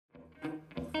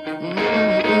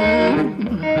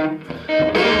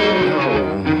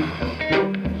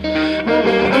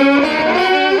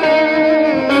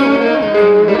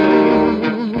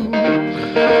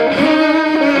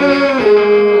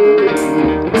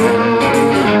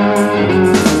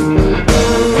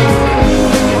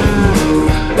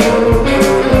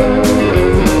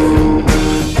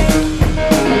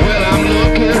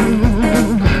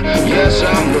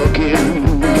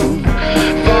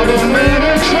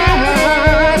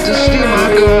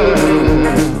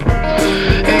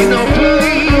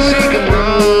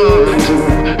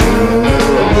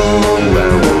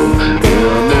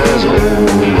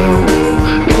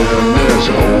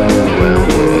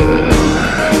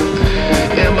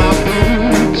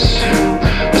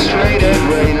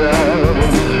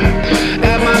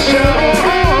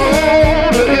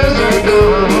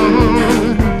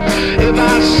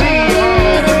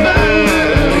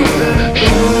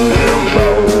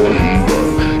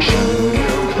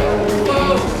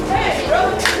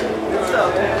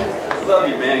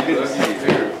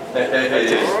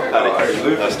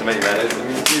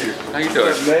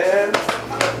man.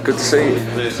 Good to see you.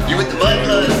 You with the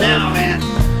Mudbloods now, man.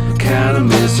 Kinda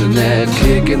missing that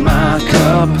kick in my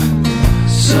cup.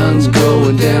 Sun's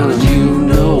going down and you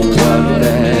know what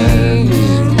that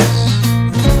means.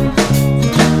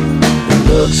 It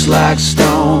looks like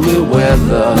stormy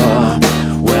weather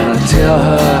when I tell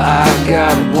her I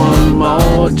got one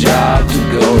more job to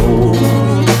go.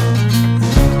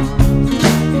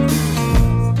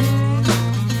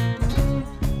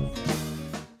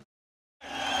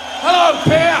 Hello,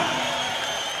 Pierre.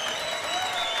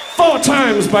 4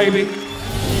 times, baby.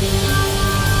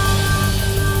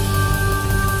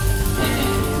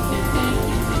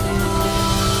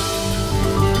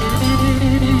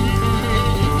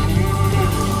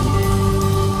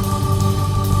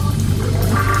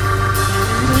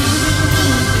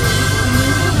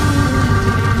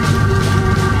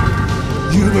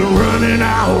 You've been running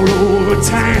all over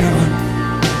town,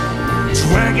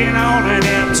 dragging on an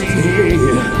empty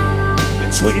head.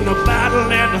 Between the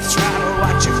bottle and the throttle,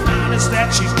 what you find is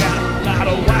that you got a lot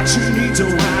of what you need to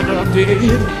wind up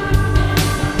dead.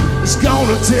 It's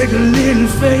gonna take a little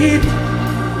faith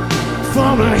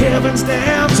from the heavens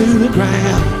down to the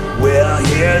ground. Well,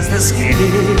 here's the skinny,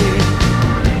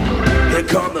 here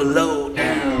come the low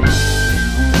down.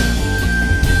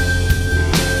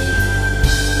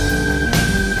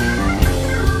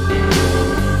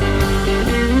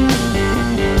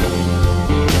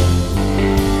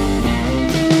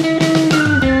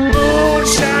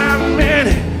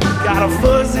 Got a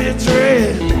fuzzy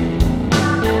thread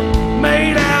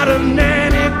made out of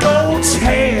nanny goat's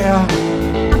hair.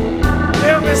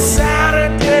 Every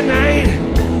Saturday night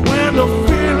when the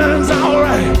feeling's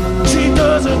alright, she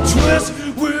does a twist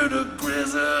with a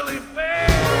grizzly bear.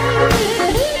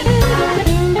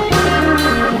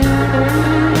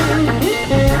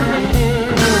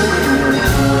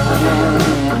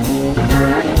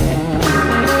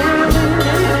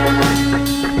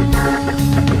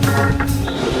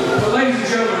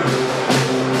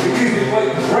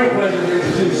 Great pleasure to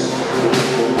introduce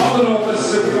all the North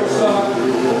Mississippi Allstars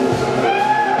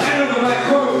and the Black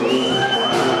Crow.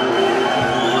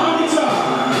 On guitar,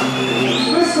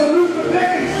 Mr. Luther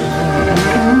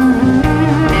Dickinson.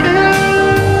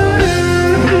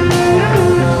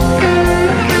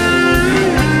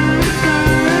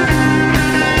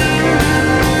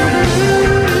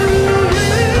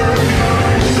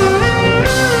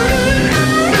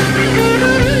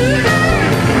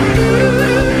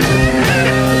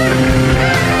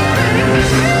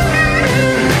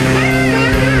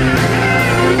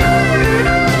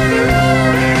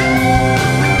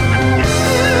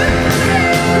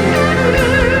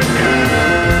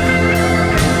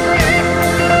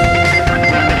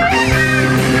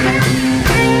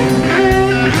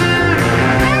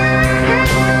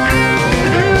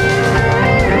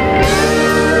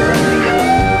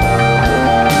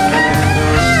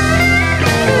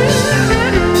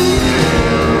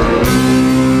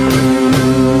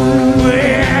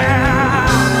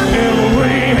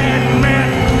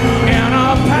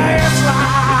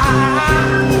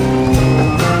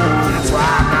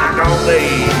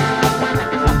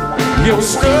 You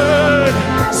stood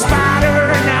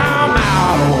spider now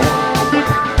mouth,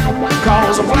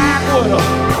 cause a Blackwood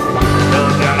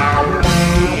done got our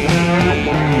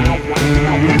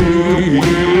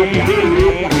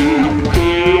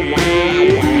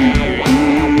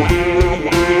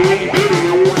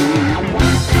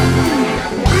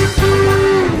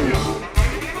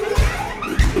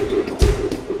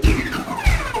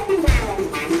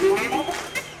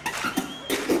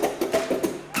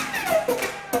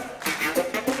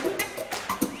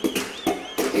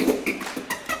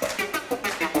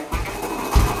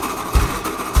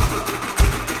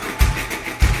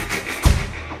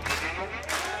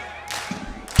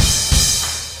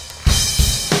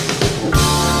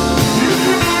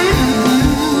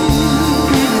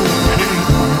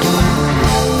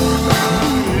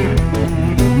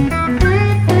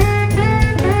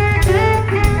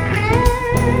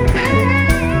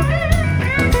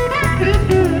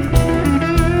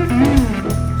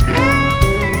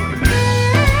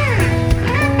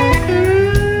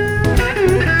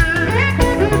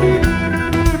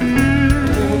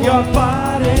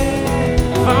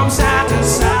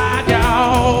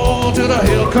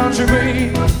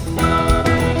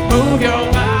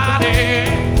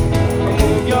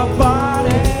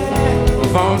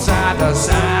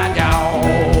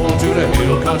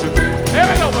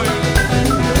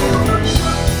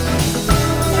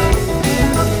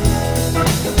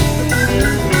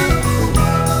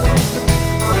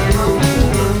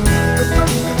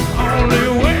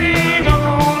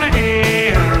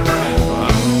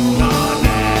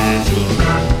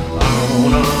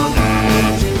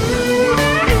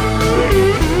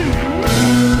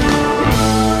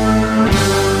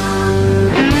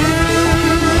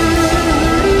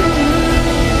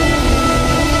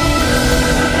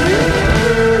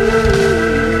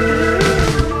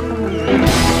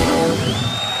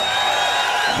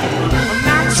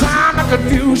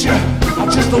confuse you. I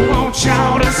just want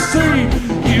y'all to see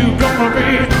you gonna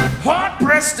be hard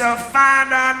pressed to find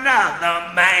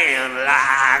another man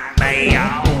like me.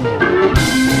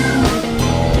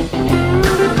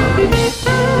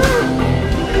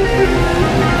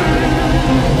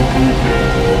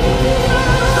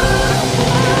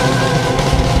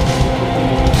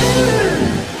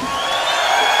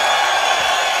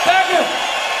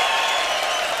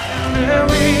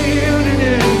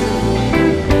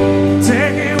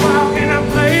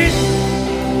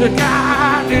 The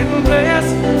God didn't bless.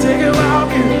 Take a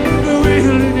walk in the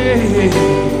wilderness.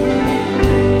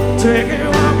 Take a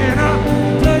walk in a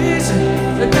place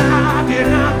that God did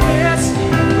not bless.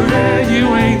 Well, you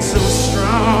ain't so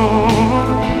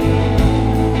strong.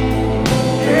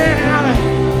 Yeah,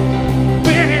 I've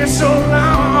been here so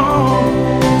long.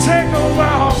 Take a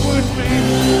walk with me.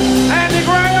 Andy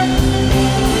Graham,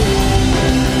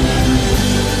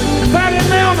 Paddy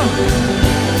Milner.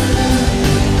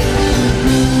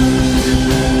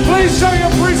 Please show your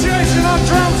appreciation on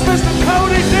drums, Mr.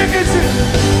 Cody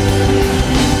Dickinson.